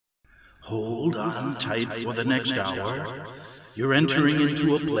Hold on tight for the next hour. You're entering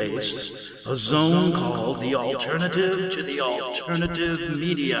into a place, a zone called the alternative to the alternative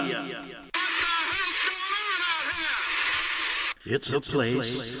media. It's a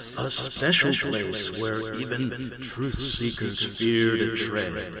place, a special place where even truth seekers fear to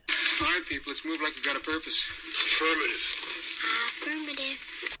tread. All right, people, let's move like we've got a purpose. Affirmative.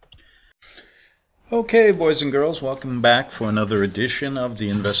 Okay, boys and girls, welcome back for another edition of the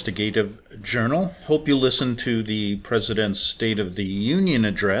Investigative Journal. Hope you listened to the President's State of the Union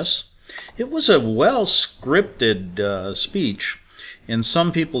address. It was a well-scripted speech, and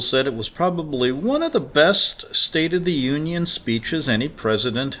some people said it was probably one of the best State of the Union speeches any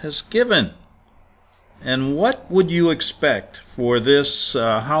president has given. And what would you expect for this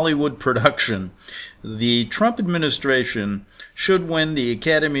Hollywood production? The Trump administration should win the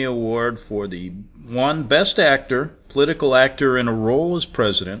Academy Award for the 1, Best Actor, political actor in a role as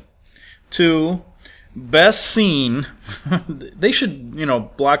president. 2, Best Scene. They should,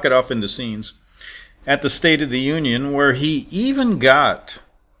 block it off into scenes. At the State of the Union, where he even got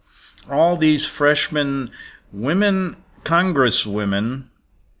all these freshman women congresswomen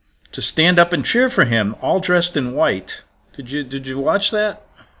to stand up and cheer for him, all dressed in white. Did you watch that?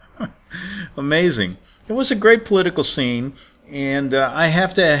 Amazing. It was a great political scene, and I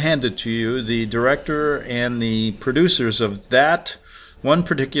have to hand it to you. The director and the producers of that one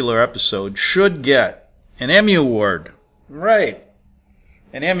particular episode should get an Emmy Award. Right.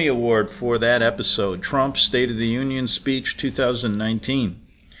 An Emmy Award for that episode, Trump's State of the Union speech 2019.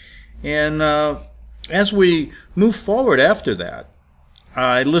 And as we move forward after that,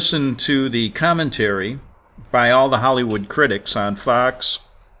 I listened to the commentary by all the Hollywood critics on Fox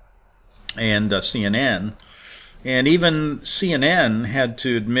and CNN. And even CNN had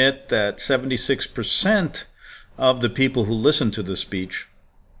to admit that 76% of the people who listened to the speech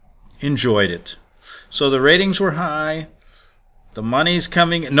enjoyed it. So the ratings were high. The money's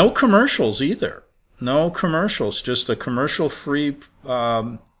coming. No commercials either. No commercials. Just a commercial-free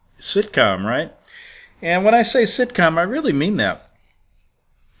sitcom, right? And when I say sitcom, I really mean that.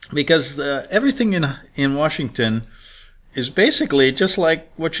 Because everything in Washington is basically just like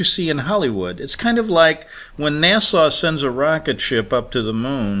what you see in Hollywood. It's kind of like when NASA sends a rocket ship up to the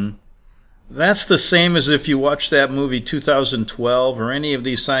moon. That's the same as if you watch that movie 2012 or any of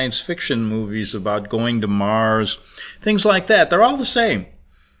these science fiction movies about going to Mars. Things like that. They're all the same.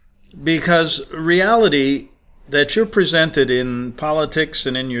 Because reality that you're presented in politics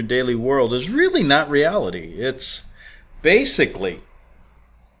and in your daily world is really not reality. It's basically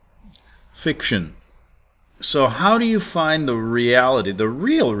fiction. So how do you find the reality, the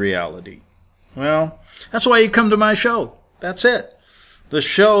real reality? Well, that's why you come to my show. That's it. The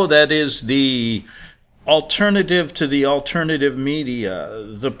show that is the alternative to the alternative media,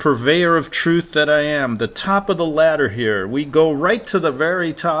 the purveyor of truth that I am, the top of the ladder here. We go right to the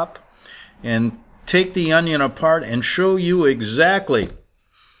very top and take the onion apart and show you exactly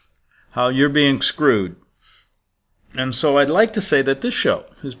how you're being screwed. And so I'd like to say that this show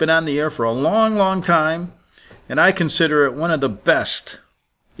has been on the air for a long, long time, and I consider it one of the best.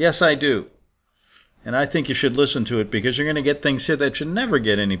 Yes, I do. And I think you should listen to it because you're going to get things here that you never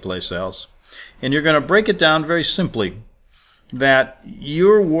get anyplace else. And you're going to break it down very simply that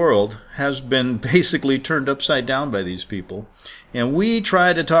your world has been basically turned upside down by these people. And we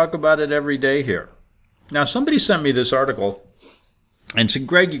try to talk about it every day here. Now, somebody sent me this article and said,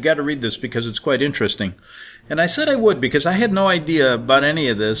 Greg, you got to read this because it's quite interesting. And I said I would because I had no idea about any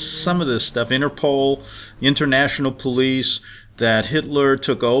of this, some of this stuff, Interpol, international police, that Hitler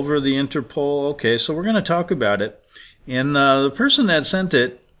took over the Interpol. Okay, so we're going to talk about it. And the person that sent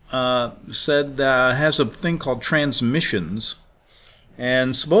it said has a thing called transmissions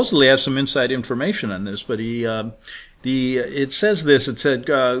and supposedly has some inside information on this. But it says this. It said,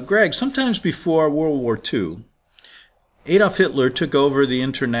 Greg, sometimes before World War II, Adolf Hitler took over the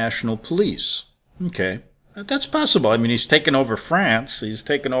international police. Okay, that's possible. I mean, he's taken over France, he's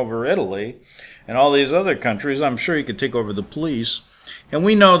taken over Italy, and all these other countries. I'm sure he could take over the police. And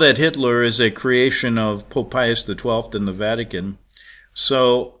we know that Hitler is a creation of Pope Pius XII and the Vatican.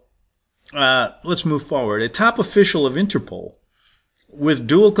 So let's move forward. A top official of Interpol with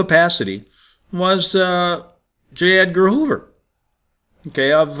dual capacity was J. Edgar Hoover,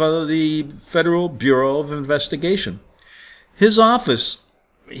 okay, of the Federal Bureau of Investigation. His office,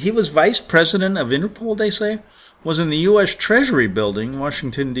 he was vice president of Interpol, they say, was in the U.S. Treasury Building,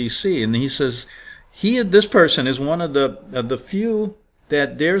 Washington, D.C. And he says this person is one of the few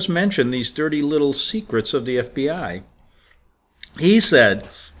that dares mention these dirty little secrets of the FBI. He said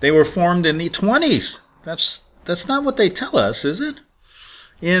they were formed in the 20s. That's not what they tell us, is it?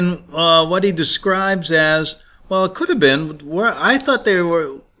 in what he describes as, well, it could have been, where I thought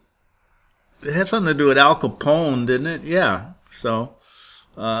it had something to do with Al Capone, didn't it? Yeah. So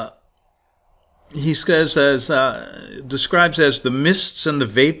he says, describes as the mists and the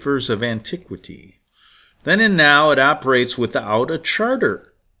vapors of antiquity. Then and now it operates without a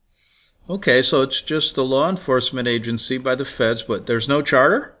charter. Okay, so it's just a law enforcement agency by the feds, but there's no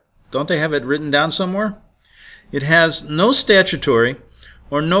charter? Don't they have it written down somewhere? It has no statutory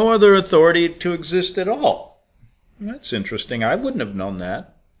or no other authority to exist at all. That's interesting. I wouldn't have known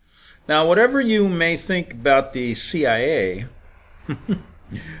that. Now, whatever you may think about the CIA,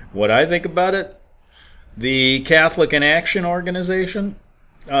 what I think about it, the Catholic in Action organization,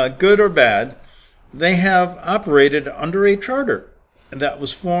 good or bad, they have operated under a charter that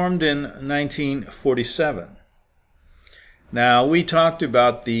was formed in 1947. Now, we talked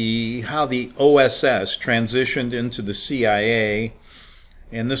about how the OSS transitioned into the CIA,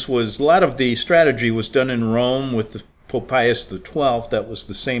 and this was, a lot of the strategy was done in Rome with Pope Pius XII, that was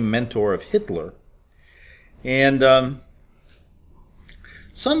the same mentor of Hitler. And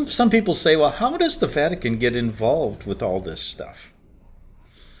some people say, well, how does the Vatican get involved with all this stuff?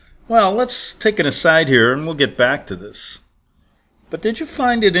 Well, let's take an aside here, and we'll get back to this. But did you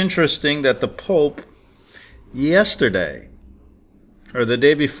find it interesting that the Pope yesterday, or the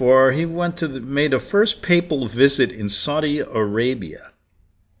day before, he made a first papal visit in Saudi Arabia?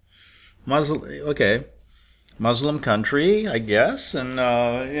 Muslim country, I guess,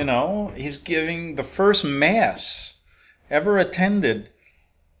 and he's giving the first mass ever attended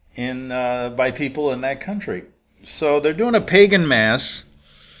by people in that country. So they're doing a pagan mass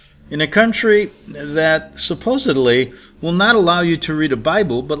in a country that supposedly will not allow you to read a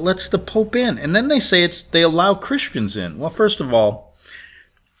Bible, but lets the Pope in. And then they say they allow Christians in. Well, first of all,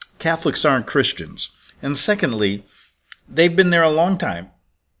 Catholics aren't Christians. And secondly, they've been there a long time.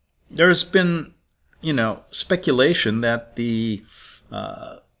 There's been, speculation that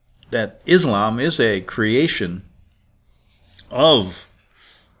that Islam is a creation of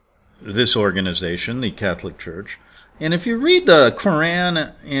this organization, the Catholic Church. And if you read the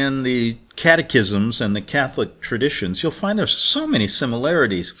Quran and the catechisms and the Catholic traditions, you'll find there's so many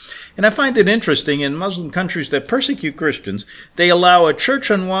similarities. And I find it interesting, in Muslim countries that persecute Christians, they allow a church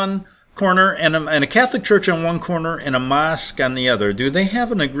on one corner and a Catholic church on one corner and a mosque on the other. Do they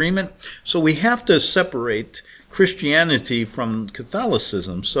have an agreement? So we have to separate Christianity from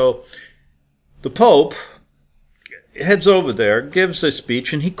Catholicism. So the Pope heads over there, gives a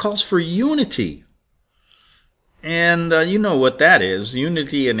speech, and he calls for unity. And you know what that is,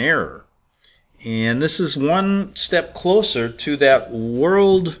 unity in error. And this is one step closer to that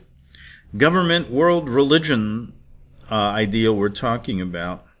world government, world religion idea we're talking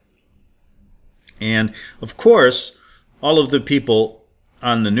about. And, of course, all of the people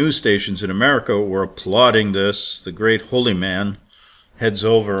on the news stations in America were applauding this. The great holy man heads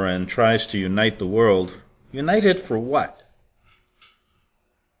over and tries to unite the world. Unite it for what?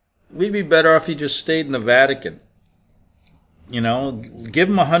 We'd be better off if he just stayed in the Vatican. Give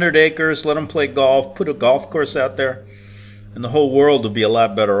them 100 acres, let them play golf, put a golf course out there, and the whole world would be a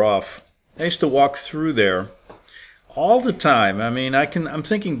lot better off. I used to walk through there all the time. I mean, I'm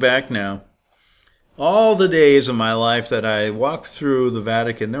thinking back now. All the days of my life that I walked through the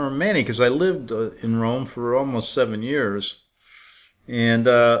Vatican, there were many, because I lived in Rome for almost 7 years. And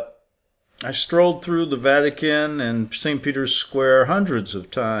I strolled through the Vatican and St. Peter's Square hundreds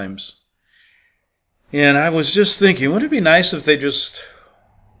of times. And I was just thinking, wouldn't it be nice if they just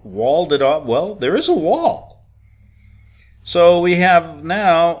walled it off? Well, there is a wall. So we have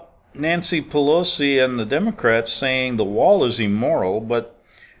now Nancy Pelosi and the Democrats saying the wall is immoral, but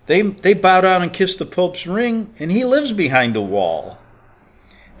they bow down and kiss the Pope's ring, and he lives behind a wall.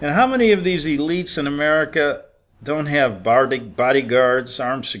 And how many of these elites in America don't have bodyguards,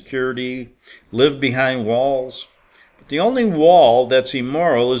 armed security, live behind walls? But the only wall that's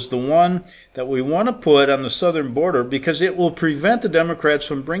immoral is the one that we want to put on the southern border, because it will prevent the Democrats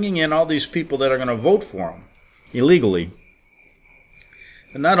from bringing in all these people that are going to vote for them illegally.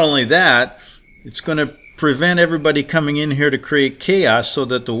 And not only that, it's going to prevent everybody coming in here to create chaos so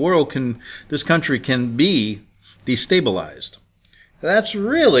that this country can be destabilized. That's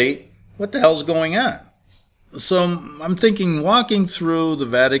really what the hell's going on. So I'm thinking, walking through the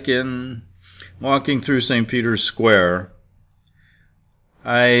Vatican, walking through St. Peter's Square,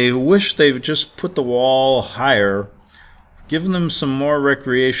 I wish they would just put the wall higher, give them some more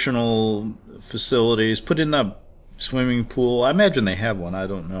recreational facilities, put in a swimming pool. I imagine they have one, I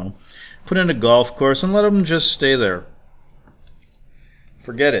don't know. Put in a golf course and let them just stay there.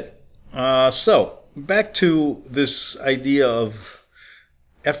 Forget it. So, back to this idea of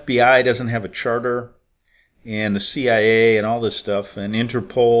FBI doesn't have a charter, and the CIA and all this stuff, and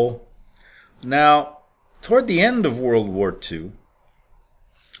Interpol. Now, toward the end of World War II,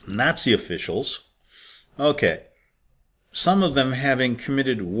 Nazi officials, some of them having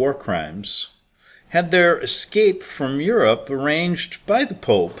committed war crimes, had their escape from Europe arranged by the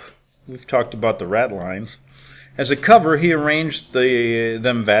Pope. We've talked about the rat lines. As a cover, he arranged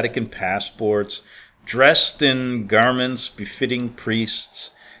them Vatican passports, dressed in garments befitting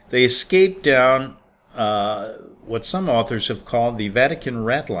priests. They escaped down what some authors have called the Vatican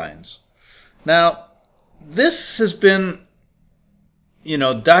rat lines. Now, this has been,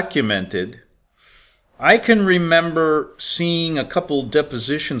 documented. I can remember seeing a couple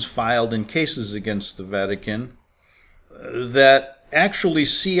depositions filed in cases against the Vatican that actually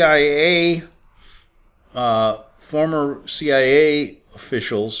former CIA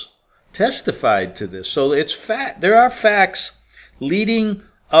officials testified to this. So there are facts leading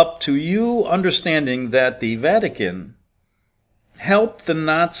up to you understanding that the Vatican helped the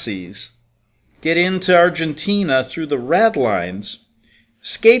Nazis get into Argentina through the rat lines,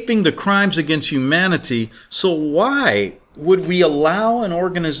 escaping the crimes against humanity. So why would we allow an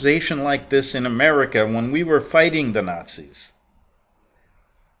organization like this in America when we were fighting the Nazis?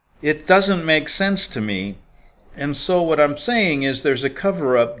 It doesn't make sense to me. And so what I'm saying is there's a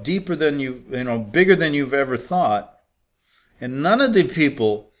cover-up deeper than bigger than you've ever thought. And none of the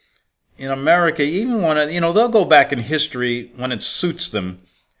people in America even want to, they'll go back in history when it suits them,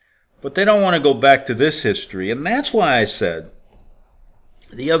 but they don't want to go back to this history. And that's why I said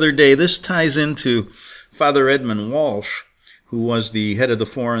the other day, this ties into Father Edmund Walsh, who was the head of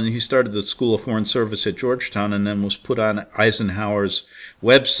he started the School of Foreign Service at Georgetown and then was put on Eisenhower's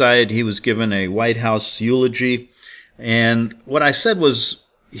website. He was given a White House eulogy. And what I said was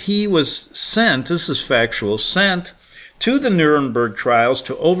he was sent, this is factual, sent to the Nuremberg trials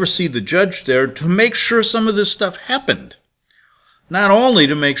to oversee the judge there to make sure some of this stuff happened. Not only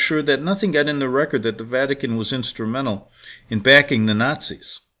to make sure that nothing got in the record that the Vatican was instrumental in backing the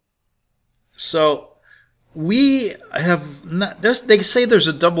Nazis. So we have not, they say there's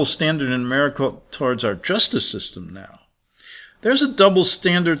a double standard in America towards our justice system now. There's a double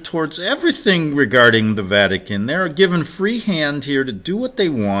standard towards everything regarding the Vatican. They're given free hand here to do what they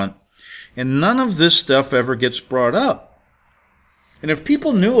want, and none of this stuff ever gets brought up. And if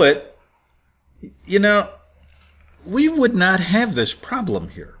people knew it, we would not have this problem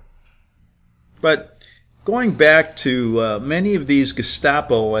here. But going back to many of these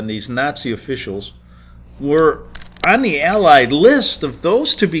Gestapo and these Nazi officials were on the Allied list of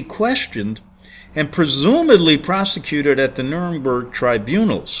those to be questioned and presumably prosecuted at the Nuremberg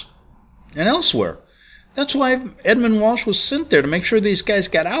tribunals and elsewhere. That's why Edmund Walsh was sent there, to make sure these guys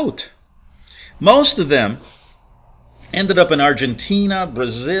got out. Most of them ended up in Argentina,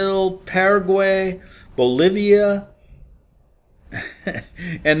 Brazil, Paraguay, Bolivia,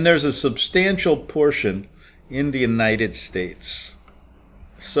 and there's a substantial portion in the United States.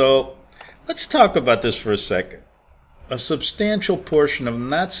 So let's talk about this for a second. A substantial portion of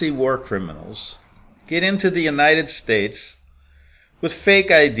Nazi war criminals get into the United States with fake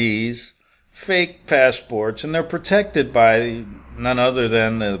IDs, fake passports, and they're protected by none other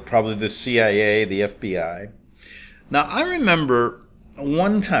than probably the CIA, the FBI. Now, I remember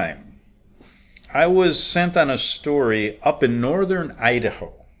one time I was sent on a story up in northern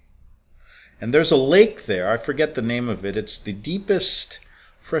Idaho. And there's a lake there. I forget the name of it. It's the deepest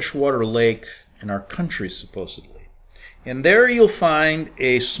freshwater lake in our country, supposedly. And there you'll find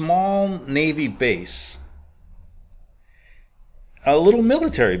a small Navy base, a little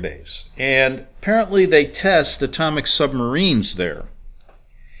military base. And apparently they test atomic submarines there.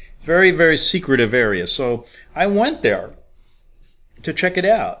 Very, very secretive area. So I went there to check it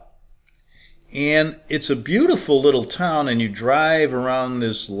out. And it's a beautiful little town, and you drive around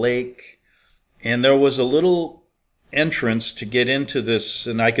this lake, and there was a little entrance to get into this,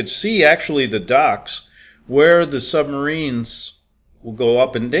 and I could see actually the docks where the submarines will go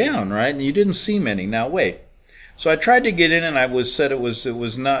up and down, right? And you didn't see many. Now wait. So I tried to get in, and I was said it was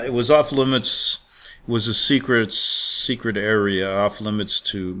off limits. It was a secret area, off limits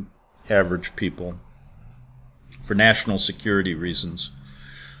to average people for national security reasons.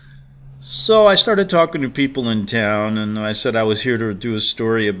 So I started talking to people in town, and I said I was here to do a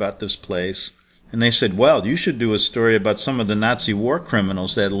story about this place. And they said, well, you should do a story about some of the Nazi war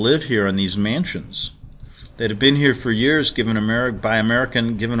criminals that live here in these mansions, that have been here for years, given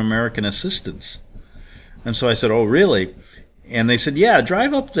American assistance. And so I said, oh, really? And they said, yeah,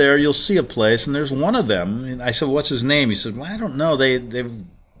 drive up there, you'll see a place, and there's one of them. And I said, what's his name? He said, well, I don't know.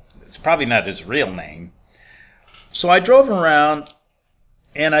 It's probably not his real name. So I drove around,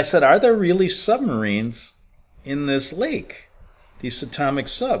 And I said, are there really submarines in this lake? These atomic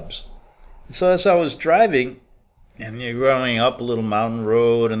subs. And so as I was driving, and you're going up a little mountain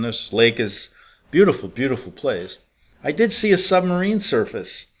road, and this lake is beautiful, beautiful place, I did see a submarine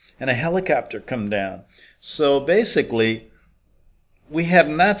surface and a helicopter come down. So basically, we have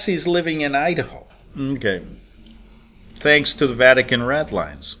Nazis living in Idaho. Okay. Thanks to the Vatican red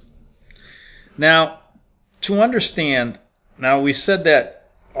lines. Now, to understand, now we said that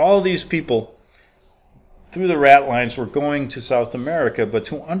all these people through the rat lines were going to South America, but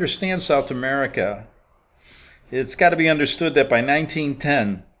to understand South America, it's got to be understood that by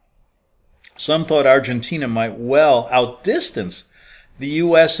 1910, some thought Argentina might well outdistance the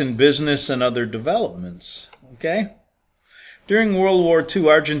U.S. in business and other developments. Okay? During World War II,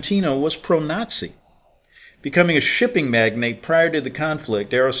 Argentina was pro-Nazi. Becoming a shipping magnate prior to the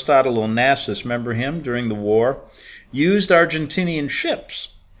conflict, Aristotle Onassis, remember him, during the war, used Argentinian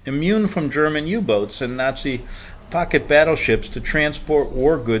ships, immune from German U-boats and Nazi pocket battleships, to transport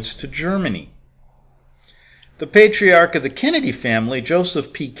war goods to Germany. The patriarch of the Kennedy family,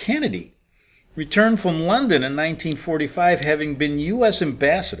 Joseph P. Kennedy, returned from London in 1945, having been U.S.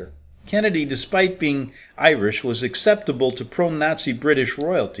 ambassador. Kennedy, despite being Irish, was acceptable to pro-Nazi British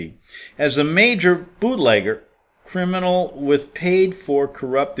royalty as a major bootlegger, criminal with paid-for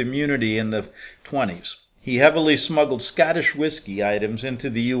corrupt immunity in the 20s. He heavily smuggled Scottish whiskey items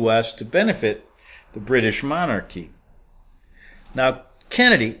into the U.S. to benefit the British monarchy. Now,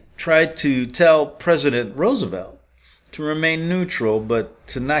 Kennedy tried to tell President Roosevelt to remain neutral, but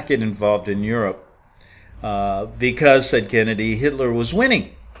to not get involved in Europe, because, said Kennedy, Hitler was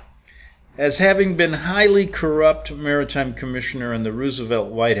winning. As having been highly corrupt maritime commissioner in the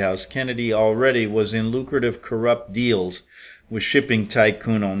Roosevelt White House, Kennedy already was in lucrative corrupt deals with shipping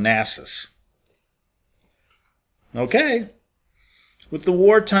tycoon Onassis. Okay. With the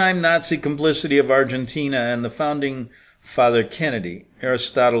wartime Nazi complicity of Argentina and the founding father Kennedy,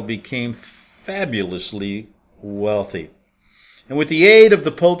 Aristotle became fabulously wealthy. And with the aid of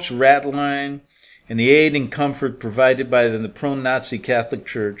the Pope's rat line and the aid and comfort provided by the pro-Nazi Catholic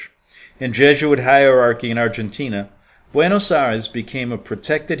Church and Jesuit hierarchy in Argentina, Buenos Aires became a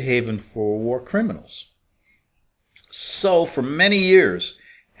protected haven for war criminals. So, for many years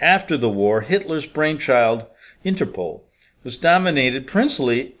after the war, Hitler's brainchild, Interpol, was dominated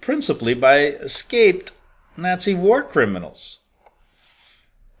principally by escaped Nazi war criminals.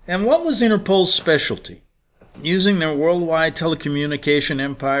 And what was Interpol's specialty? Using their worldwide telecommunication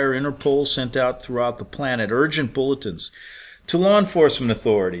empire, Interpol sent out throughout the planet urgent bulletins to law enforcement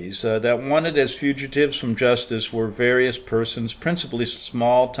authorities that wanted as fugitives from justice were various persons, principally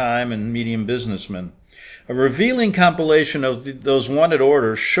small-time and medium businessmen. A revealing compilation of those wanted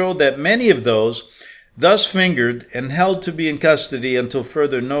orders showed that many of those thus fingered and held to be in custody until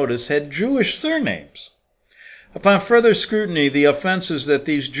further notice had Jewish surnames. Upon further scrutiny, the offenses that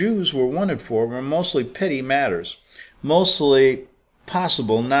these Jews were wanted for were mostly petty matters, mostly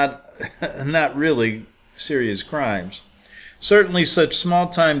possible, not really serious crimes. Certainly such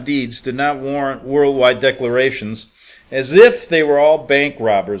small-time deeds did not warrant worldwide declarations, as if they were all bank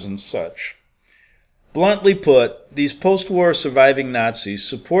robbers and such. Bluntly put, these post-war surviving Nazis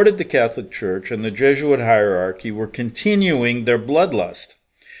supported the Catholic Church, and the Jesuit hierarchy were continuing their bloodlust.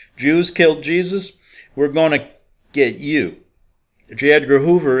 Jews killed Jesus, we're going to get you. J. Edgar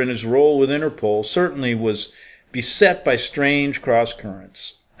Hoover, in his role with Interpol, certainly was beset by strange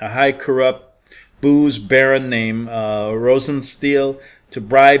cross-currents. A high corrupt booze baron named Rosenstiel to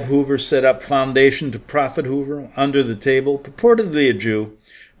bribe Hoover set up foundation to profit Hoover under the table. Purportedly a Jew,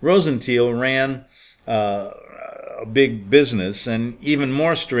 Rosenstiel ran a big business, and even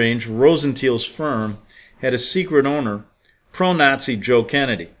more strange, Rosenstiel's firm had a secret owner, pro-Nazi Joe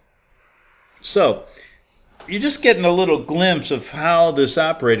Kennedy. So, you're just getting a little glimpse of how this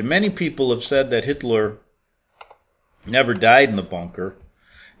operated. Many people have said that Hitler never died in the bunker,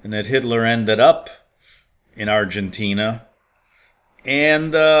 and that Hitler ended up in Argentina.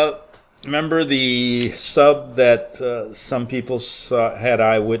 And remember the sub that some people saw, had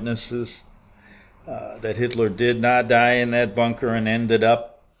eyewitnesses that Hitler did not die in that bunker and ended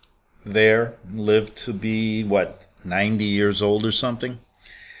up there, lived to be, 90 years old or something?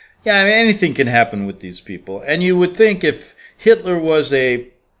 Yeah, I mean, anything can happen with these people. And you would think if Hitler was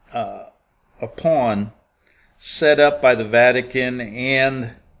a pawn set up by the Vatican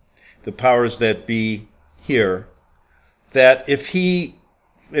and the powers that be here, that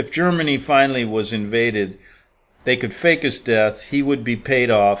if Germany finally was invaded, they could fake his death, he would be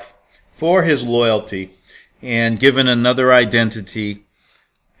paid off for his loyalty and given another identity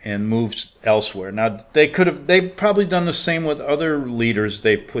and moved elsewhere. Now, they've probably done the same with other leaders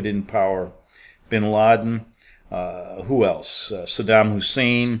they've put in power. Bin Laden, who else? Saddam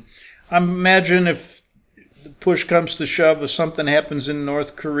Hussein. I imagine if push comes to shove, if something happens in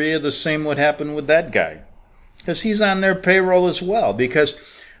North Korea, the same would happen with that guy. Because he's on their payroll as well.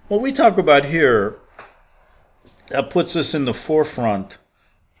 Because what we talk about here puts us in the forefront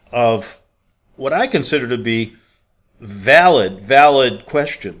of what I consider to be valid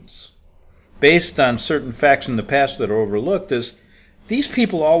questions based on certain facts in the past that are overlooked. Is these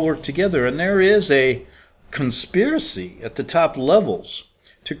people all work together, and there is a conspiracy at the top levels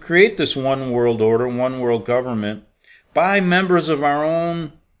to create this one world order, one world government by members of our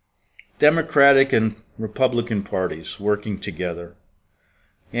own Democratic and Republican parties working together.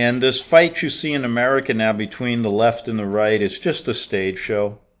 And this fight you see in America now between the left and the right is just a stage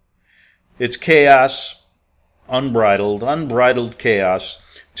show. It's chaos, unbridled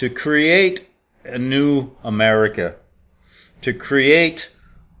chaos, to create a new America, to create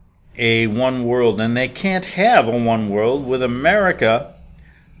a one world. And they can't have a one world with America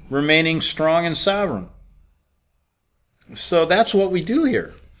remaining strong and sovereign. So that's what we do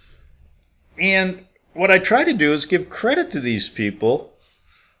here. And what I try to do is give credit to these people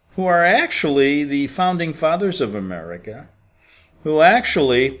who are actually the founding fathers of America, who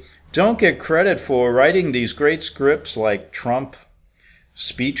actually don't get credit for writing these great scripts like Trump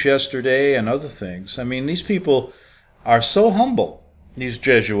speech yesterday and other things. I mean, these people are so humble, these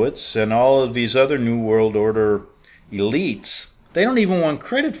Jesuits and all of these other New World Order elites. They don't even want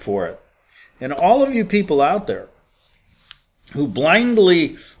credit for it. And all of you people out there who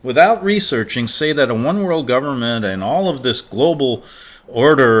blindly, without researching, say that a one-world government and all of this global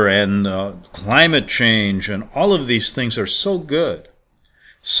order and climate change and all of these things are so good.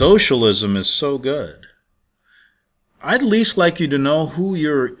 Socialism is so good. I'd at least like you to know who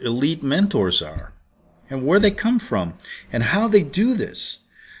your elite mentors are and where they come from and how they do this.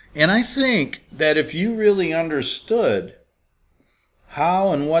 And I think that if you really understood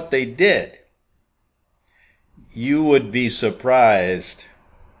how and what they did, you would be surprised.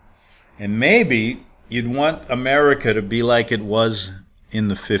 And maybe you'd want America to be like it was in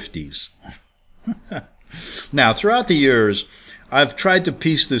the 50s. Now, throughout the years, I've tried to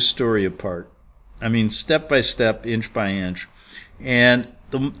piece this story apart. I mean, step by step, inch by inch. And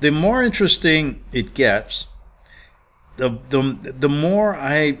the more interesting it gets, the more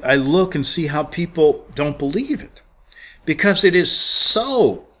I look and see how people don't believe it. Because it is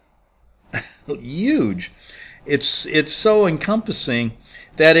so huge. It's so encompassing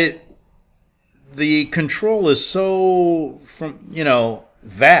that the control is so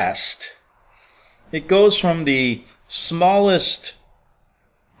vast. It goes from the smallest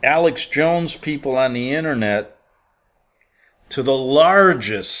Alex Jones people on the internet to the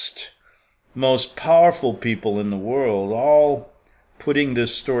largest, most powerful people in the world, all putting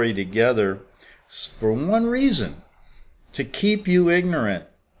this story together for one reason: to keep you ignorant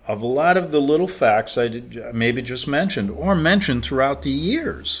of a lot of the little facts I maybe just mentioned or mentioned throughout the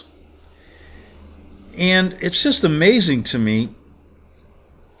years. And it's just amazing to me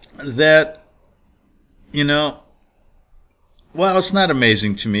that, well, it's not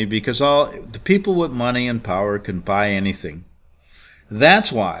amazing to me because all the people with money and power can buy anything.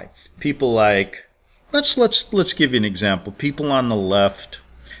 That's why people like, let's give you an example. People on the left,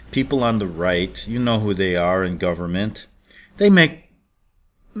 people on the right, you know who they are in government. They make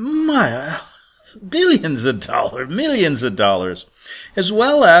billions of dollars, millions of dollars, as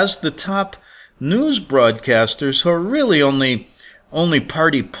well as the top news broadcasters who are really only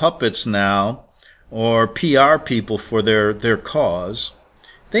party puppets now, or PR people for their cause.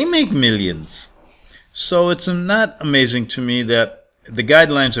 They make millions. So it's not amazing to me that the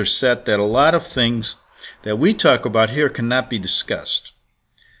guidelines are set that a lot of things that we talk about here cannot be discussed,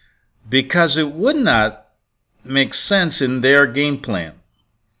 because it would not make sense in their game plan.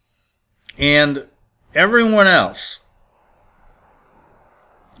 And everyone else,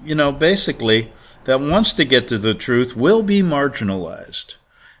 basically, that wants to get to the truth will be marginalized.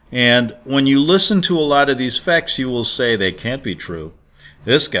 And when you listen to a lot of these facts, you will say they can't be true.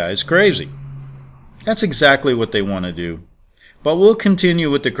 This guy's crazy. That's exactly what they want to do. But we'll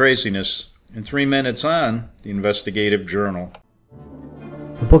continue with the craziness in 3 minutes on the Investigative Journal.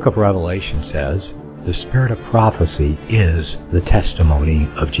 The book of Revelation says, "The spirit of prophecy is the testimony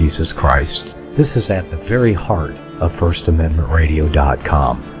of Jesus Christ." This is at the very heart of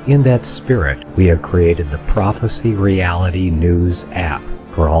FirstAmendmentRadio.com. In that spirit, we have created the Prophecy Reality News app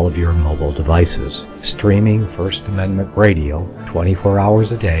for all of your mobile devices, streaming First Amendment Radio 24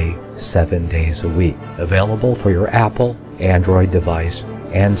 hours a day, 7 days a week. Available for your Apple, Android device,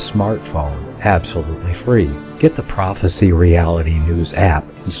 and smartphone absolutely free. Get the Prophecy Reality News app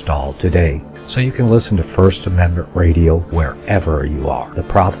installed today so you can listen to First Amendment Radio wherever you are. The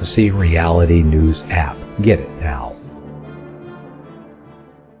Prophecy Reality News app. Get it now.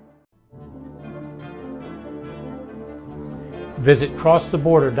 Visit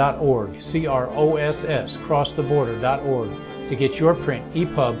crosstheborder.org, CROSS, crosstheborder.org, to get your print,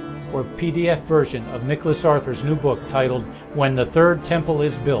 EPUB, or PDF version of Nicholas Arthur's new book titled When the Third Temple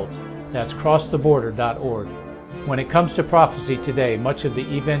is Built. That's crosstheborder.org. When it comes to prophecy today, much of the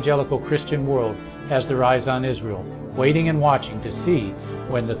evangelical Christian world has their eyes on Israel, waiting and watching to see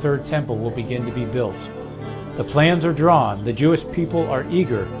when the third temple will begin to be built. The plans are drawn. The Jewish people are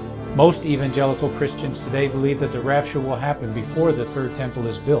eager. Most evangelical Christians today believe that the rapture will happen before the third temple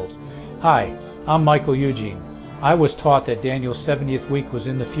is built. Hi, I'm Michael Eugene. I was taught that Daniel's 70th week was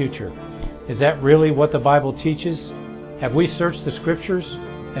in the future. Is that really what the Bible teaches? Have we searched the scriptures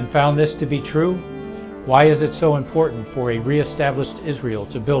and found this to be true? Why is it so important for a re-established Israel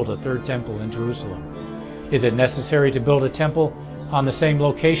to build a third temple in Jerusalem? Is it necessary to build a temple on the same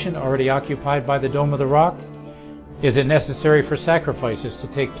location already occupied by the Dome of the Rock? Is it necessary for sacrifices to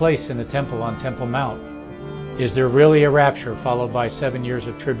take place in the temple on Temple Mount? Is there really a rapture followed by 7 years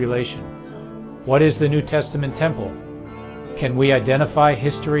of tribulation? What is the New Testament temple? Can we identify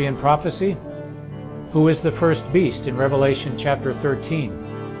history and prophecy? Who is the first beast in Revelation chapter 13?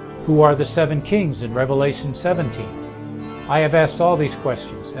 Who are the 7 kings in Revelation 17? I have asked all these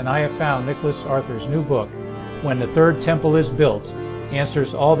questions, and I have found Nicholas Arthur's new book, When the Third Temple is Built,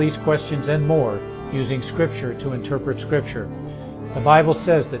 answers all these questions and more using Scripture to interpret Scripture. The Bible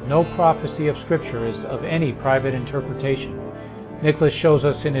says that no prophecy of Scripture is of any private interpretation. Nicholas shows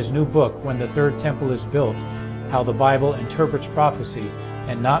us in his new book, When the Third Temple is Built, how the Bible interprets prophecy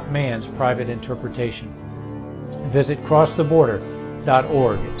and not man's private interpretation. Visit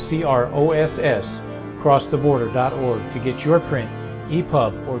crosstheborder.org, CROSS, crosstheborder.org, to get your print,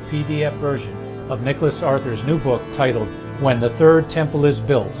 EPUB, or PDF version of Nicholas Arthur's new book titled When the Third Temple is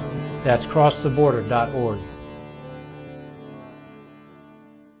Built. That's crosstheborder.org.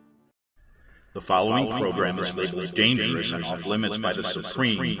 The following program is labeled dangerous and off limits by the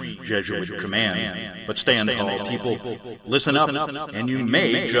supreme Jesuit command. But stand tall, people. Listen up, and you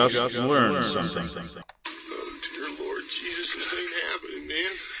may just learn something. Oh, dear Lord Jesus, this ain't happening,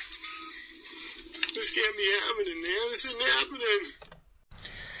 man. This can't be happening, man. This isn't happening.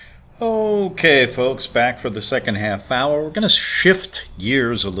 Okay, folks, back for the second half hour. We're going to shift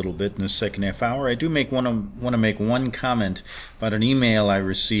gears a little bit in the second half hour. I do want to make one comment about an email I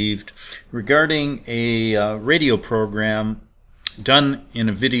received regarding a radio program done in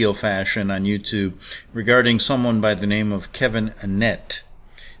a video fashion on YouTube regarding someone by the name of Kevin Annett.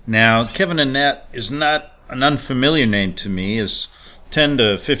 Now, Kevin Annett is not an unfamiliar name to me. As 10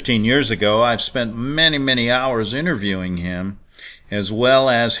 to 15 years ago, I've spent many, many hours interviewing him, as well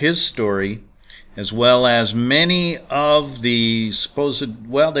as his story, as well as many of the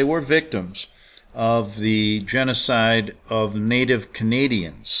they were victims of the genocide of Native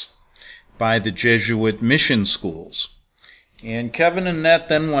Canadians by the Jesuit mission schools. And Kevin Annett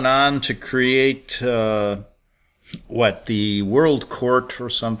then went on to create, the World Court or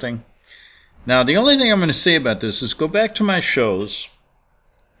something. Now, the only thing I'm going to say about this is go back to my shows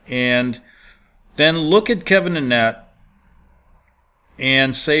and then look at Kevin Annett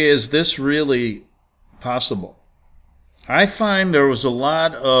and say, is this really possible? I find there was a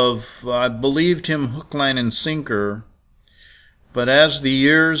lot of, I believed him hook, line, and sinker, but as the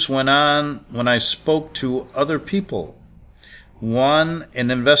years went on, when I spoke to other people, one, an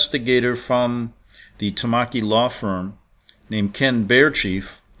investigator from the Tamaki law firm named Ken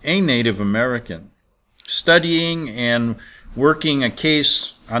Bearchief, a Native American, studying and working a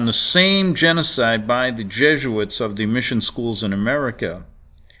case on the same genocide by the Jesuits of the mission schools in America.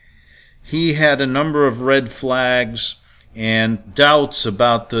 He had a number of red flags and doubts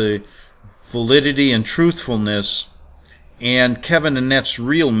about the validity and truthfulness and Kevin Annett's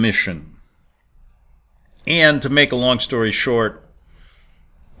real mission. And to make a long story short,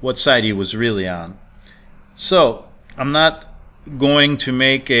 what side he was really on. So, I'm not going to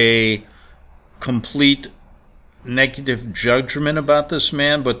make a complete negative judgment about this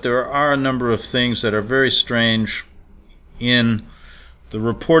man, but there are a number of things that are very strange in the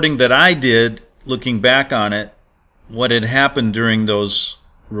reporting that I did, looking back on it, what had happened during those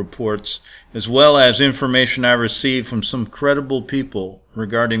reports, as well as information I received from some credible people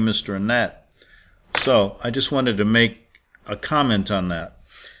regarding Mr. Annett. So I just wanted to make a comment on that.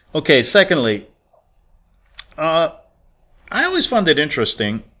 Okay, secondly, I always found it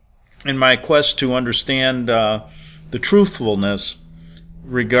interesting in my quest to understand the truthfulness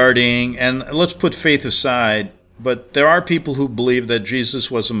regarding, and let's put faith aside, but there are people who believe that Jesus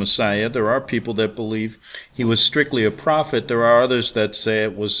was a Messiah. There are people that believe he was strictly a prophet. There are others that say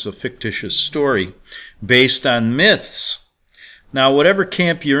it was a fictitious story based on myths. Now, whatever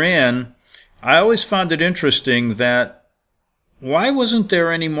camp you're in, I always found it interesting that why wasn't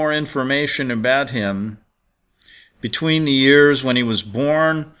there any more information about him between the years when he was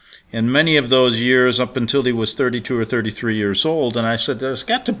born and many of those years up until he was 32 or 33 years old? And I said, there's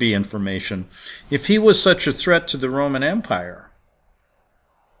got to be information. If he was such a threat to the Roman Empire,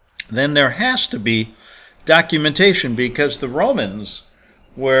 then there has to be documentation, because the Romans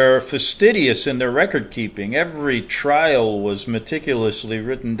were fastidious in their record keeping. Every trial was meticulously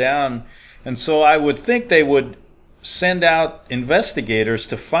written down. And so I would think they would send out investigators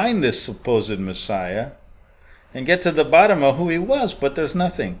to find this supposed Messiah and get to the bottom of who he was, but there's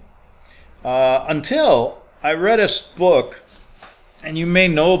nothing. Until I read a book, and you may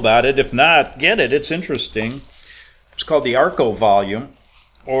know about it. If not, get it. It's interesting. It's called the Archko Volume,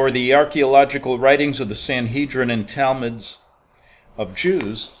 or the Archaeological Writings of the Sanhedrin and Talmuds of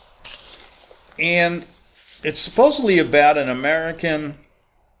Jews. And it's supposedly about an American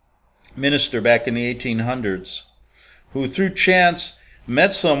minister back in the 1800s who, through chance,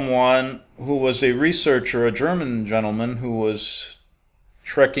 met someone who was a researcher, a German gentleman who was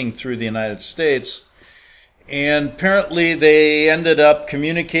trekking through the United States, and apparently they ended up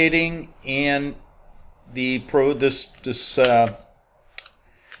communicating, and this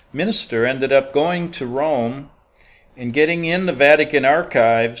minister ended up going to Rome and getting in the Vatican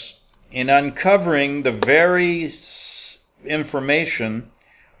archives and uncovering the very information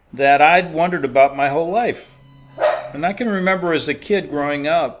that I'd wondered about my whole life. And I can remember as a kid growing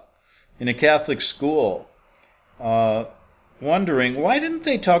up in a Catholic school, wondering, why didn't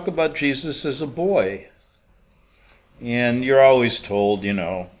they talk about Jesus as a boy? And you're always told,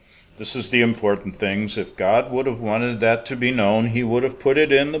 this is the important things. If God would have wanted that to be known, he would have put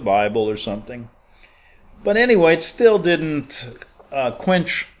it in the Bible or something. But anyway, it still didn't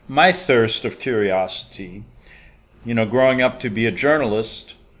quench my thirst of curiosity. Growing up to be a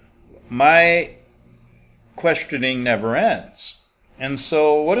journalist, my questioning never ends. And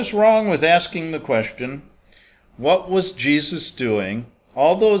so what is wrong with asking the question, what was Jesus doing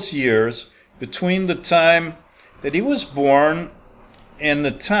all those years between the time that he was born and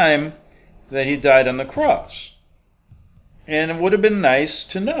the time that he died on the cross? And it would have been nice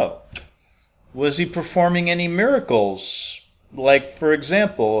to know. Was he performing any miracles? Like, for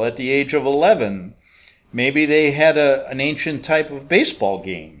example, at the age of 11, maybe they had an ancient type of baseball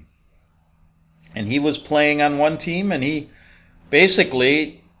game, and he was playing on one team, and he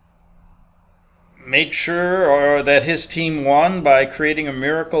basically made sure that his team won by creating a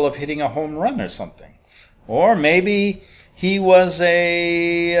miracle of hitting a home run or something. Or maybe he was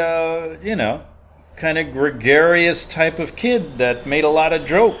a, kind of gregarious type of kid that made a lot of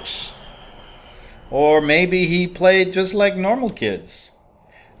jokes. Or maybe he played just like normal kids.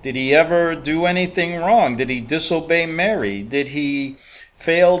 Did he ever do anything wrong? Did he disobey Mary? Did he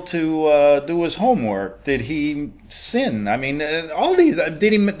fail to do his homework? Did he sin? I mean, all these.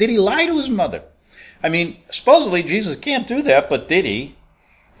 Did he lie to his mother? I mean, supposedly Jesus can't do that, but did he?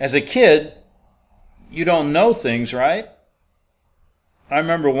 As a kid, you don't know things, right? I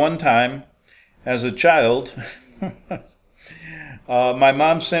remember one time, as a child, my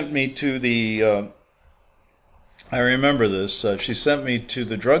mom sent me to the, I remember this, she sent me to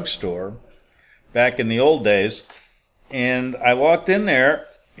the drugstore back in the old days, and I walked in there,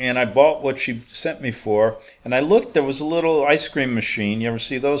 and I bought what she sent me for, and I looked, there was a little ice cream machine, you ever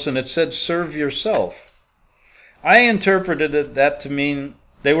see those? And it said, serve yourself. I interpreted that to mean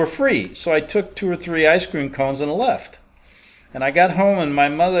they were free, so I took 2 or 3 ice cream cones and left. And I got home, and my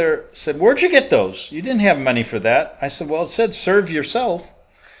mother said, where'd you get those? You didn't have money for that. I said, well, it said serve yourself.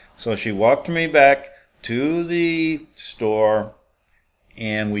 So she walked me back to the store,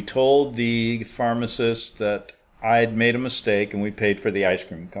 and we told the pharmacist that I'd made a mistake, and we paid for the ice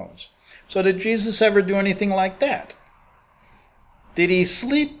cream cones. So did Jesus ever do anything like that? Did he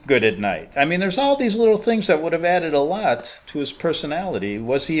sleep good at night? I mean, there's all these little things that would have added a lot to his personality.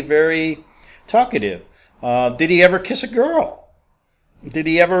 Was he very talkative? Did he ever kiss a girl? Did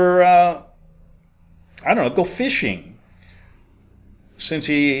he ever, go fishing? Since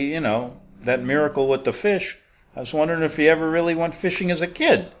he, that miracle with the fish, I was wondering if he ever really went fishing as a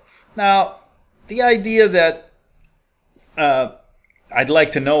kid. Now, the idea that I'd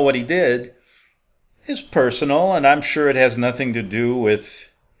like to know what he did is personal, and I'm sure it has nothing to do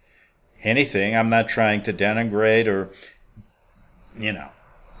with anything. I'm not trying to denigrate or,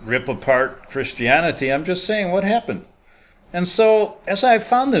 rip apart Christianity. I'm just saying what happened. And so, as I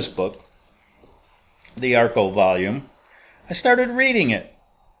found this book, the Archko Volume, I started reading it.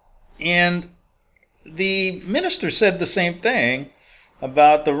 And the minister said the same thing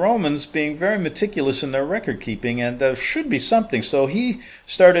about the Romans being very meticulous in their record keeping, and there should be something. So he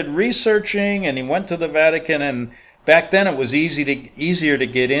started researching, and he went to the Vatican, and back then it was easier to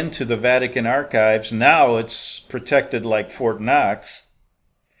get into the Vatican archives. Now it's protected like Fort Knox.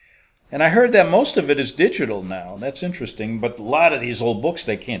 And I heard that most of it is digital now. That's interesting. But a lot of these old books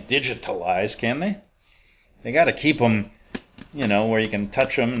they can't digitalize, can they? They got to keep them, where you can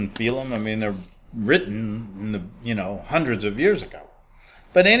touch them and feel them. I mean, they're written in the, hundreds of years ago.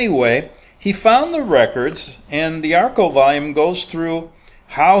 But anyway, he found the records, and the Archko Volume goes through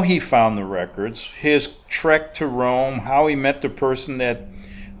how he found the records, his trek to Rome, how he met the person that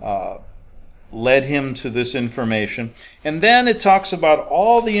led him to this information. And then it talks about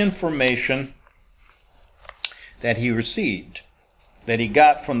all the information that he received, that he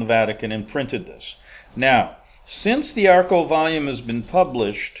got from the Vatican and printed this. Now, since the Archko Volume has been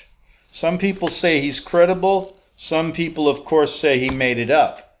published, some people say he's credible. Some people, of course, say he made it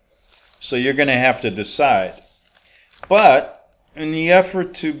up. So you're going to have to decide. But in the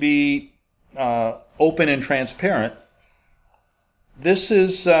effort to be open and transparent, this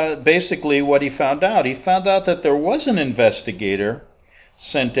is basically what he found out. He found out that there was an investigator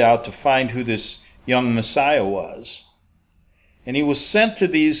sent out to find who this young Messiah was. And he was sent to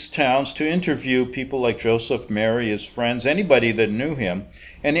these towns to interview people like Joseph, Mary, his friends, anybody that knew him,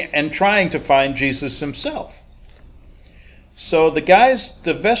 and trying to find Jesus himself. So the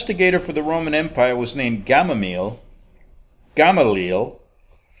investigator for the Roman Empire was named Gamaliel,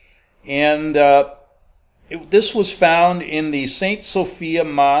 and this was found in the St. Sophia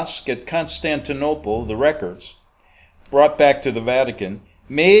Mosque at Constantinople, the records, brought back to the Vatican,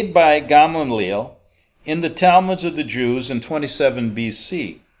 made by Gamaliel in the Talmuds of the Jews in 27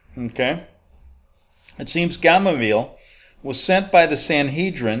 BC. Okay? It seems Gamaliel was sent by the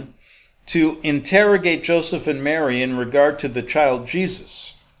Sanhedrin to interrogate Joseph and Mary in regard to the child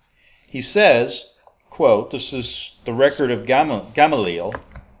Jesus. He says, quote, this is the record of Gamaliel,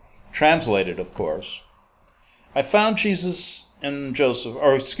 translated, of course, I found Joseph and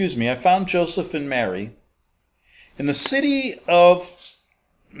Mary in the city of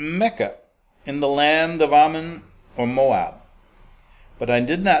Mecca, in the land of Ammon or Moab, but I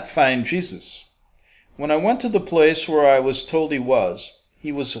did not find Jesus. When I went to the place where I was told he was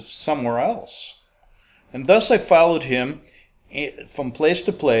somewhere else. And thus I followed him from place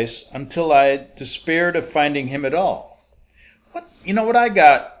to place until I despaired of finding him at all. What I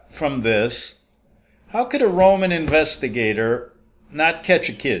got from this? How could a Roman investigator not catch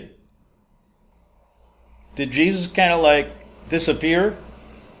a kid? Did Jesus kind of disappear?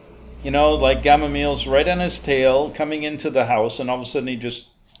 Like Gamaliel's right on his tail coming into the house, and all of a sudden he just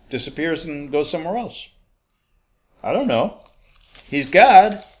disappears and goes somewhere else. I don't know. He's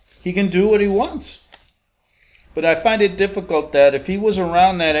God. He can do what he wants. But I find it difficult that if he was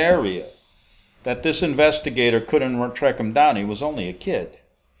around that area, that this investigator couldn't track him down. He was only a kid.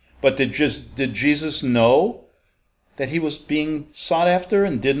 But did Jesus know that he was being sought after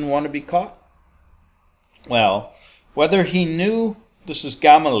and didn't want to be caught? Well, whether he knew, this is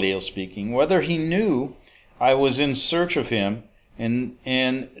Gamaliel speaking, whether he knew I was in search of him and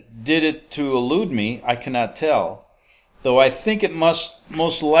did it to elude me, I cannot tell. Though I think it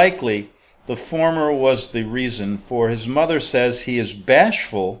most likely the former was the reason, for his mother says he is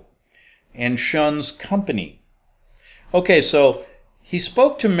bashful and shuns company. Okay, so he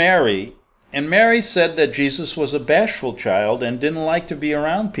spoke to Mary, and Mary said that Jesus was a bashful child and didn't like to be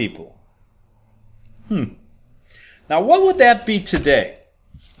around people. Now, what would that be today?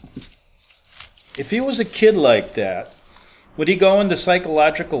 If he was a kid like that, would he go into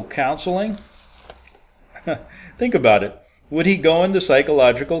psychological counseling? Think about it. Would he go into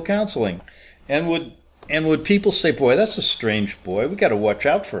psychological counseling? And would people say, boy, that's a strange boy. We got to watch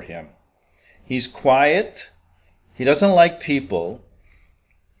out for him. He's quiet. He doesn't like people.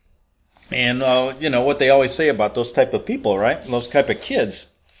 And, what they always say about those type of people, right? Those type of kids.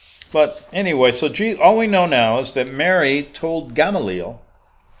 But anyway, so all we know now is that Mary told Gamaliel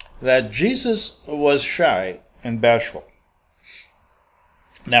that Jesus was shy and bashful.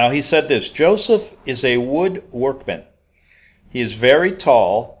 Now, he said this, Joseph is a wood workman. He is very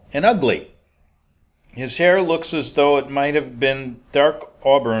tall and ugly. His hair looks as though it might have been dark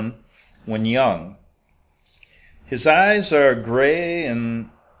auburn when young. His eyes are gray and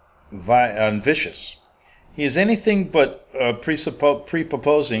vicious. He is anything but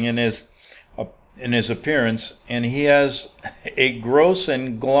prepossessing in his appearance, and he is as gross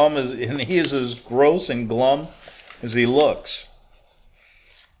and glum as he looks.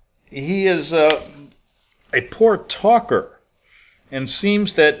 He is a poor talker, and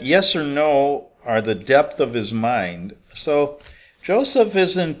seems that yes or no are the depth of his mind. So Joseph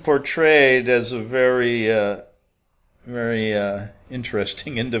isn't portrayed as a very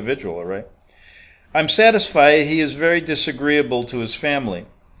interesting individual, right? I'm satisfied he is very disagreeable to his family.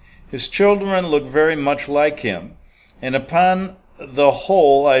 His children look very much like him, and upon the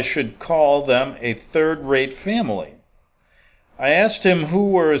whole I should call them a third-rate family. I asked him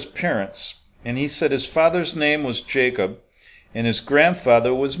who were his parents, and he said his father's name was Jacob, and his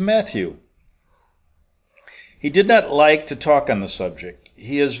grandfather was Matthew. He did not like to talk on the subject.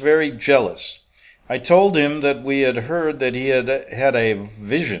 He is very jealous. I told him that we had heard that he had had a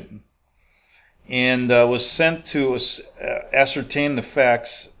vision and was sent to ascertain the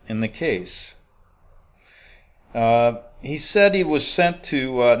facts in the case. He said he was sent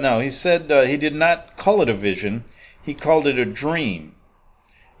to, he said he did not call it a vision. He called it a dream.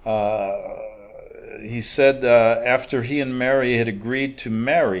 He said after he and Mary had agreed to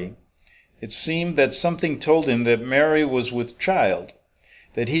marry, it seemed that something told him that Mary was with child,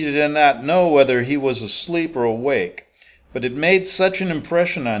 that he did not know whether he was asleep or awake, but it made such an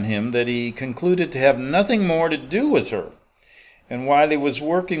impression on him that he concluded to have nothing more to do with her. And while he was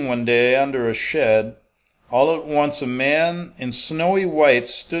working one day under a shed, all at once a man in snowy white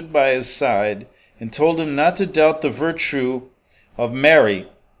stood by his side and told him not to doubt the virtue of Mary,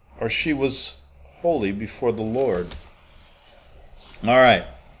 or she was holy before the Lord. All right.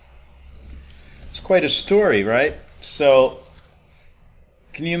 It's quite a story, right? So,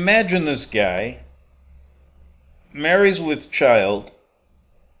 can you imagine this guy? Mary's with child,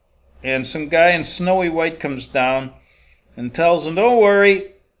 and some guy in snowy white comes down and tells him, don't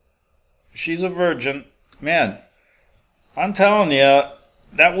worry, she's a virgin. Man, I'm telling you,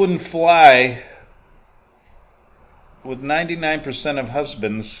 that wouldn't fly with 99% of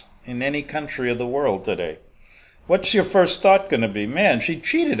husbands in any country of the world today. What's your first thought going to be? Man, she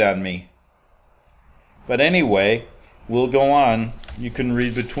cheated on me. But anyway, we'll go on. You can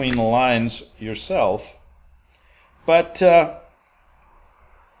read between the lines yourself. But that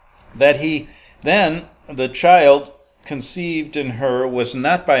he, then the child conceived in her was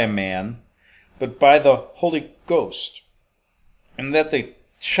not by a man, but by the Holy Ghost, and that the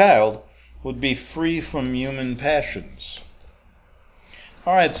child would be free from human passions.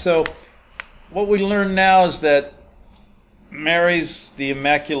 All right, so what we learn now is that Mary's the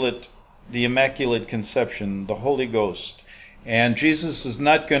Immaculate Conception, the Holy Ghost, and Jesus is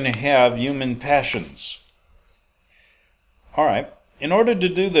not going to have human passions. All right, in order to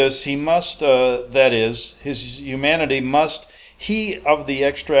do this, he must, that is, his humanity must, he of the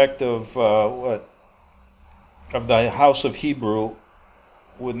extract of of the house of Hebrew,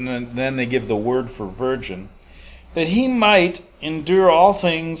 then they give the word for virgin, that he might endure all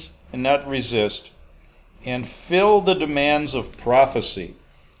things and not resist, and fill the demands of prophecy.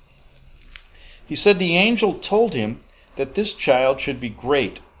 He said the angel told him that this child should be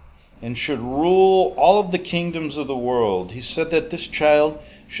great and should rule all of the kingdoms of the world. He said that this child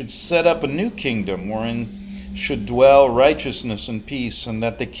should set up a new kingdom wherein should dwell righteousness and peace, and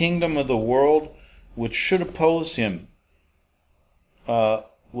that the kingdom of the world which should oppose him God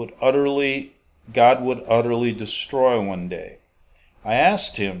would utterly destroy one day. I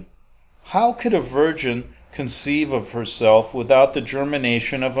asked him, how could a virgin conceive of herself without the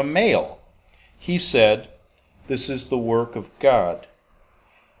germination of a male? He said, this is the work of God.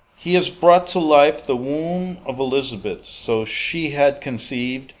 He has brought to life the womb of Elizabeth, so she had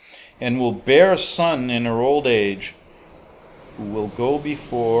conceived, and will bear a son in her old age, who will go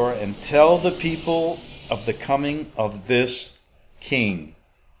before and tell the people of the coming of this king.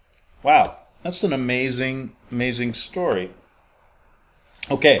 Wow, that's an amazing, amazing story.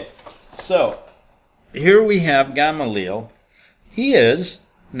 Okay, so here we have Gamaliel. He is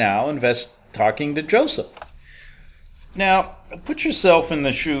now talking to Joseph. Now, put yourself in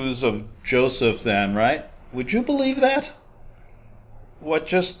the shoes of Joseph then, right? Would you believe that? What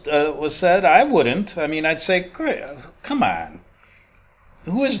just was said? I wouldn't. I mean, I'd say, come on.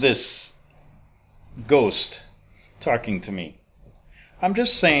 Who is this ghost talking to me? I'm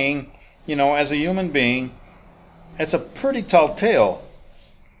just saying, as a human being, it's a pretty tall tale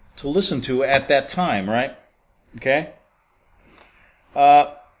to listen to at that time, right? Okay?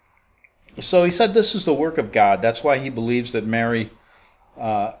 So he said this is the work of God. That's why he believes that Mary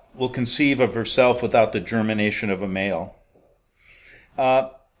will conceive of herself without the germination of a male.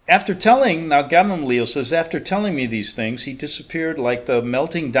 Now Gamaliel says, after telling me these things, he disappeared like the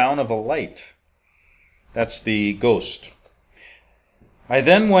melting down of a light. That's the ghost. I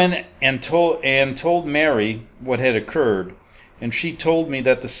then went and told Mary what had occurred, and she told me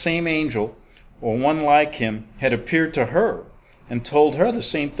that the same angel, or one like him, had appeared to her and told her the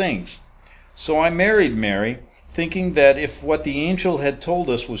same things. So I married Mary, thinking that if what the angel had told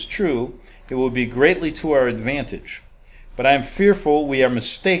us was true, it would be greatly to our advantage. But I am fearful we are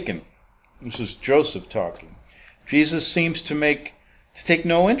mistaken. This is Joseph talking. Jesus seems to take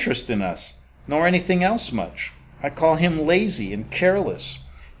no interest in us, nor anything else much. I call him lazy and careless.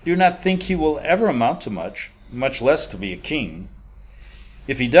 I do not think he will ever amount to much less to be a king.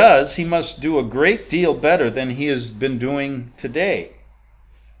 If he does, he must do a great deal better than he has been doing today.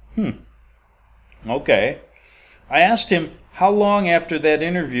 Okay. I asked him how long after that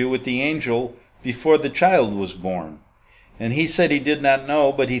interview with the angel before the child was born, and he said he did not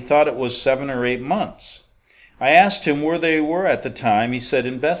know, but he thought it was 7 or 8 months. I asked him where they were at the time. He said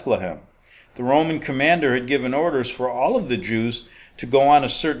in Bethlehem. The Roman commander had given orders for all of the Jews to go on a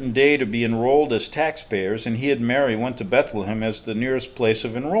certain day to be enrolled as taxpayers, and he and Mary went to Bethlehem as the nearest place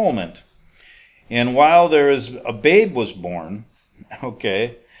of enrollment. And while a babe was born,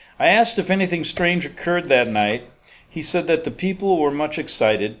 I asked if anything strange occurred that night. He said that the people were much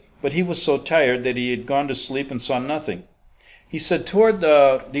excited, but he was so tired that he had gone to sleep and saw nothing. He said toward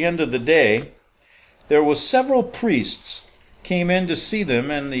the end of the day, there were several priests came in to see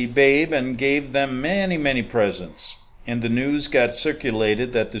them and the babe and gave them many, many presents. And the news got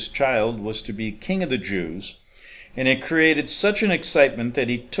circulated that this child was to be king of the Jews, and it created such an excitement that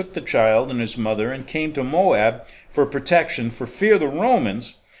he took the child and his mother and came to Moab for protection, for fear the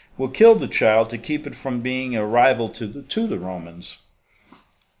Romans will kill the child to keep it from being a rival to the Romans.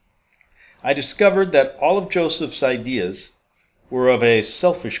 I discovered that all of Joseph's ideas were of a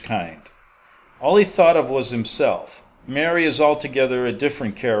selfish kind. All he thought of was himself. Mary is altogether a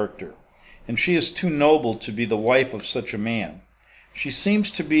different character, and she is too noble to be the wife of such a man. She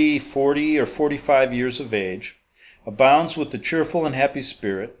seems to be 40 or 45 years of age, abounds with the cheerful and happy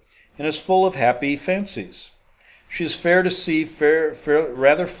spirit, and is full of happy fancies. She is fair to see,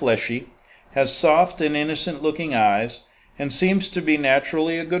 rather fleshy, has soft and innocent-looking eyes, and seems to be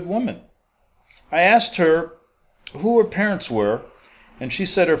naturally a good woman. I asked her who her parents were, and she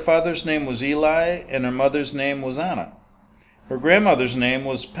said her father's name was Eli and her mother's name was Anna. Her grandmother's name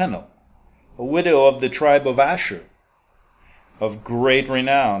was Peniel, a widow of the tribe of Asher, of great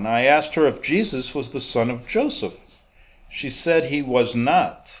renown. I asked her if Jesus was the son of Joseph. She said he was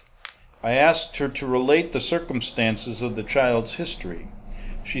not. I asked her to relate the circumstances of the child's history.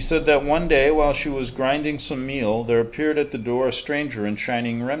 She said that one day, while she was grinding some meal, there appeared at the door a stranger in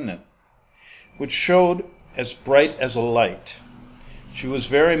shining raiment, which showed as bright as a light. She was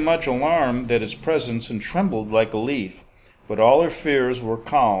very much alarmed at his presence and trembled like a leaf, but all her fears were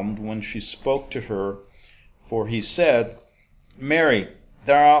calmed when she spoke to her, for he said, Mary,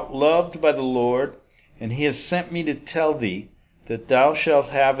 thou art loved by the Lord, and he has sent me to tell thee that thou shalt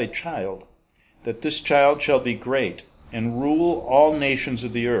have a child, that this child shall be great, and rule all nations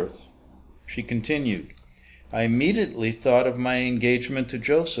of the earth. She continued, I immediately thought of my engagement to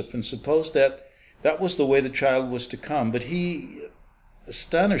Joseph, and supposed that was the way the child was to come, but he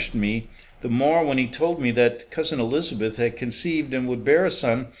astonished me the more when he told me that cousin Elizabeth had conceived and would bear a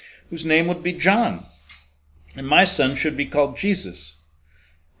son whose name would be John, and my son should be called Jesus.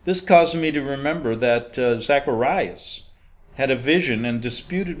 This caused me to remember that Zacharias had a vision and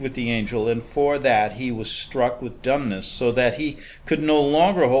disputed with the angel, and for that he was struck with dumbness, so that he could no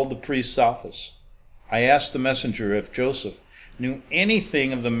longer hold the priest's office. I asked the messenger if Joseph knew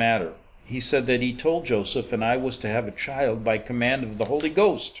anything of the matter. He said that he told Joseph and I was to have a child by command of the Holy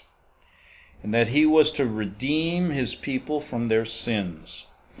Ghost, and that he was to redeem his people from their sins,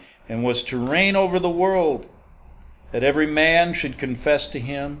 and was to reign over the world, that every man should confess to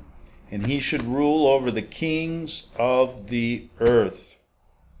him, and he should rule over the kings of the earth.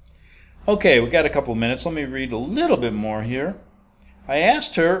 Okay, we got a couple minutes. Let me read a little bit more here. I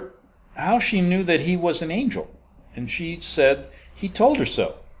asked her how she knew that he was an angel, and she said he told her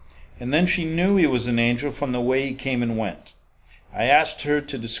so. And then she knew he was an angel from the way he came and went. I asked her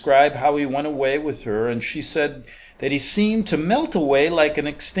to describe how he went away with her, and she said that he seemed to melt away like an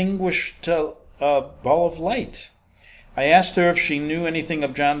extinguished ball of light. I asked her if she knew anything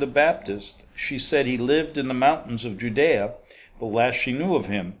of John the Baptist. She said he lived in the mountains of Judea, the last she knew of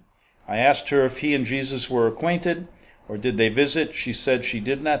him. I asked her if he and Jesus were acquainted, or did they visit. She said she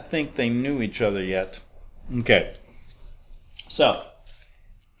did not think they knew each other yet. Okay, so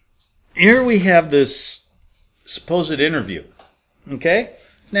here we have this supposed interview. Okay?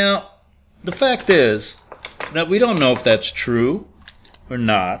 Now, the fact is that we don't know if that's true or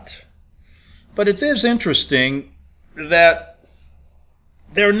not, but it is interesting that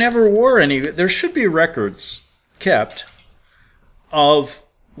there never were any. There should be records kept of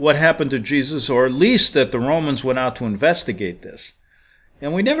what happened to Jesus, or at least that the Romans went out to investigate this.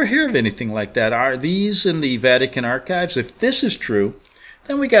 And we never hear of anything like that. Are these in the Vatican archives? If this is true,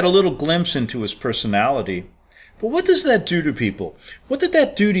 then we got a little glimpse into his personality. But what does that do to people? What did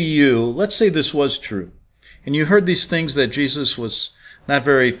that do to you? Let's say this was true. And you heard these things, that Jesus was not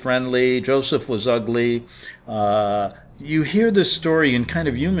very friendly, Joseph was ugly. You hear this story in kind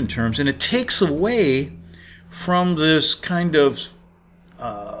of human terms, and it takes away from this kind of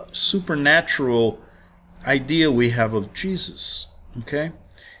supernatural idea we have of Jesus. Okay?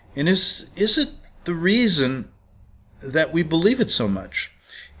 And is it the reason that we believe it so much?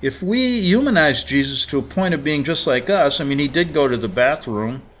 If we humanize Jesus to a point of being just like us, I mean, he did go to the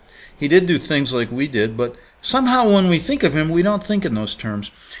bathroom, he did do things like we did, but somehow when we think of him, we don't think in those terms.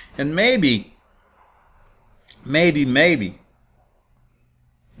 And maybe, the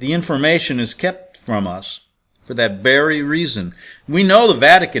information is kept from us for that very reason. We know the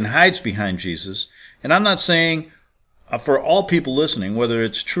Vatican hides behind Jesus, and I'm not saying for all people listening, whether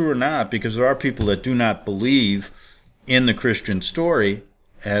it's true or not, because there are people that do not believe in the Christian story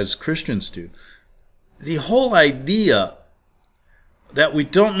as Christians do. The whole idea that we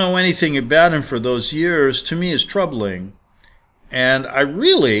don't know anything about him for those years, to me, is troubling. And I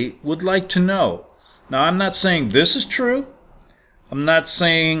really would like to know. Now, I'm not saying this is true. I'm not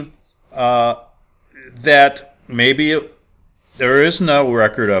saying that maybe there is no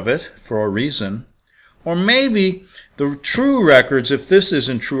record of it for a reason. Or maybe the true records, if this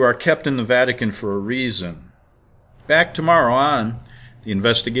isn't true, are kept in the Vatican for a reason. Back tomorrow on the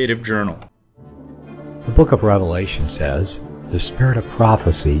Investigative Journal. The book of Revelation says, the spirit of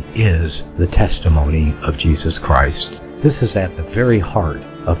prophecy is the testimony of Jesus Christ. This is at the very heart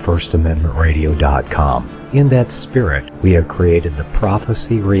of FirstAmendmentRadio.com. In that spirit, we have created the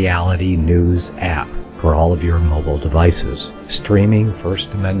Prophecy Reality News app for all of your mobile devices, streaming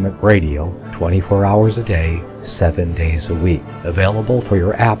First Amendment Radio 24 hours a day, 7 days a week. Available for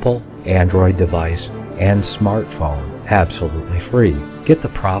your Apple, Android device, and smartphone, absolutely free. Get the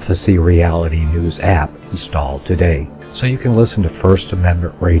Prophecy Reality News app installed today so you can listen to First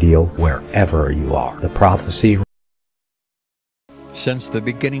Amendment Radio wherever you are. The Prophecy. Since the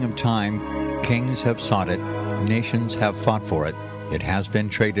beginning of time, kings have sought it, nations have fought for it. It has been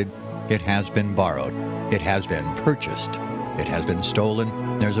traded, it has been borrowed, it has been purchased, it has been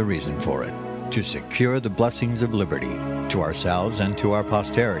stolen. There's a reason for it. To secure the blessings of liberty to ourselves and to our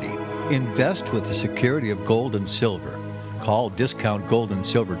posterity. Invest with the security of gold and silver. Call Discount Gold and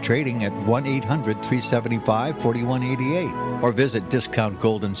Silver Trading at 1-800-375-4188 or visit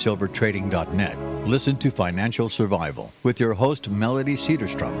discountgoldandsilvertrading.net. Listen to Financial Survival with your host Melody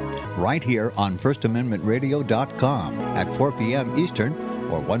Cedarstrom right here on FirstAmendmentRadio.com at 4 p.m. Eastern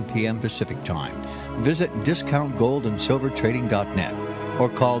or 1 p.m. Pacific Time. Visit discountgoldandsilvertrading.net or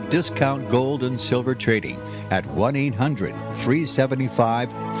call Discount Gold and Silver Trading at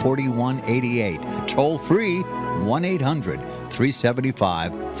 1-800-375-4188. Toll free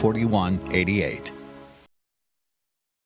 1-800-375-4188.